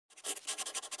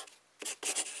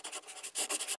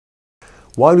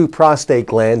Why do prostate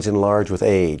glands enlarge with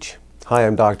age? Hi,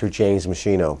 I'm Dr. James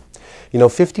Machino.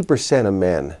 50% of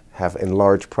men have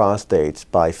enlarged prostates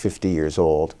by 50 years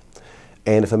old.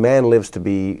 And if a man lives to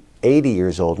be 80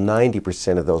 years old,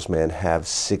 90% of those men have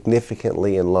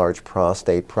significantly enlarged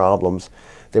prostate problems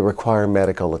that require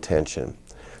medical attention.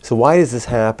 So why does this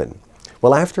happen?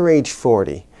 Well, after age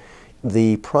 40,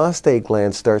 the prostate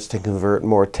gland starts to convert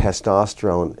more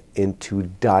testosterone into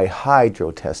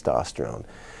dihydrotestosterone,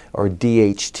 or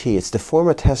DHT. It's the form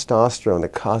of testosterone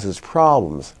that causes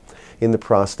problems in the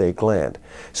prostate gland.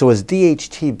 So as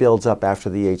DHT builds up after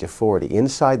the age of 40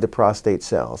 inside the prostate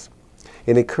cells,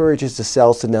 it encourages the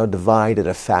cells to now divide at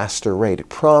a faster rate. It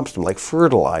prompts them, like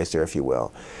fertilizer, if you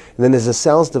will. And then as the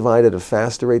cells divide at a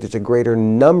faster rate, there's a greater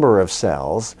number of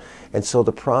cells, and so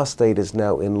the prostate is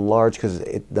now enlarged because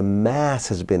the mass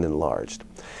has been enlarged.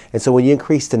 And so when you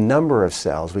increase the number of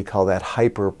cells, we call that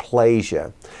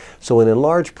hyperplasia. So an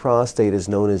enlarged prostate is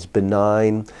known as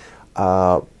benign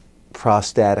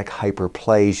prostatic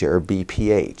hyperplasia, or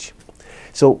BPH.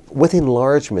 So with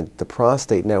enlargement, the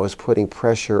prostate now is putting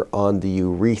pressure on the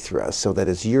urethra, so that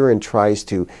as urine tries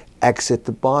to exit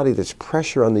the body, there's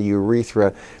pressure on the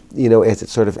urethra, as it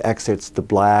sort of exits the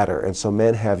bladder. And so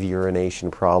men have urination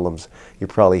problems. You're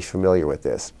probably familiar with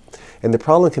this. And the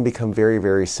problem can become very,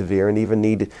 very severe and even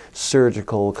need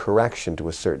surgical correction to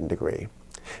a certain degree.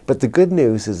 But the good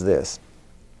news is this.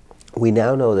 We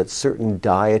now know that certain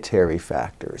dietary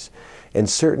factors and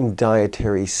certain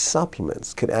dietary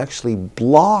supplements can actually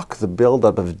block the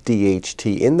buildup of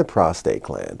DHT in the prostate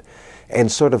gland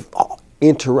and sort of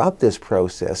interrupt this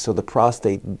process so the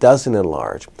prostate doesn't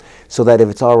enlarge, so that if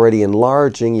it's already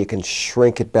enlarging, you can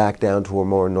shrink it back down to a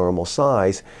more normal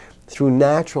size through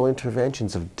natural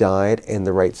interventions of diet and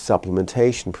the right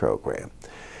supplementation program.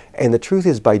 And the truth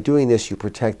is, by doing this, you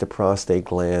protect the prostate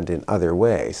gland in other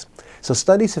ways. So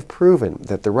studies have proven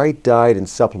that the right diet and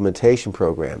supplementation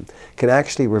program can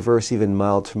actually reverse even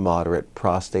mild to moderate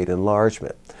prostate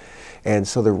enlargement. And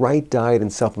so the right diet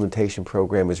and supplementation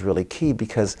program is really key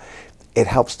because it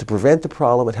helps to prevent the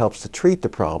problem, it helps to treat the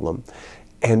problem.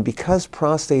 And because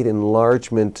prostate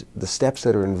enlargement, the steps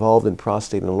that are involved in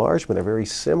prostate enlargement are very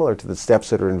similar to the steps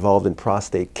that are involved in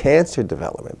prostate cancer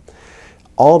development,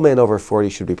 all men over 40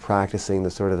 should be practicing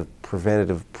the sort of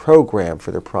preventative program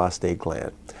for their prostate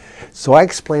gland. So I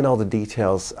explain all the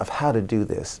details of how to do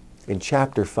this in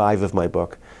Chapter 5 of my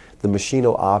book, The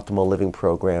Machino Optimal Living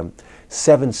Program,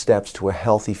 7 Steps to a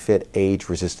Healthy, Fit,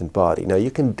 Age-Resistant Body. Now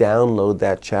you can download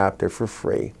that chapter for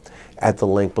free at the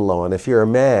link below. And if you're a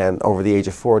man over the age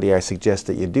of 40, I suggest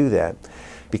that you do that,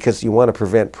 because you want to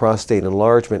prevent prostate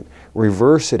enlargement,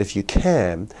 reverse it if you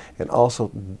can, and also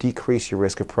decrease your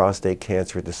risk of prostate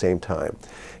cancer at the same time.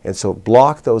 And so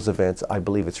block those events. I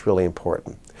believe it's really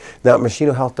important. Now at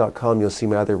machinohealth.com, you'll see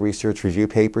my other research review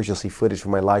papers. You'll see footage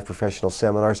from my live professional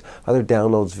seminars, other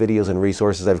downloads, videos, and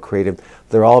resources I've created.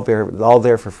 They're all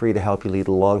there for free to help you lead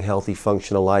a long, healthy,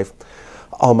 functional life.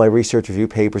 All my research review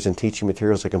papers and teaching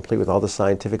materials are complete with all the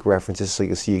scientific references, so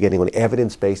you see you're getting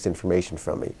evidence-based information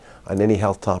from me on any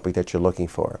health topic that you're looking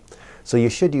for. So you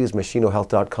should use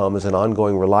machinohealth.com as an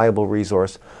ongoing, reliable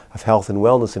resource of health and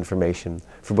wellness information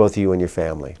for both you and your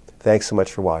family. Thanks so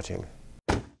much for watching.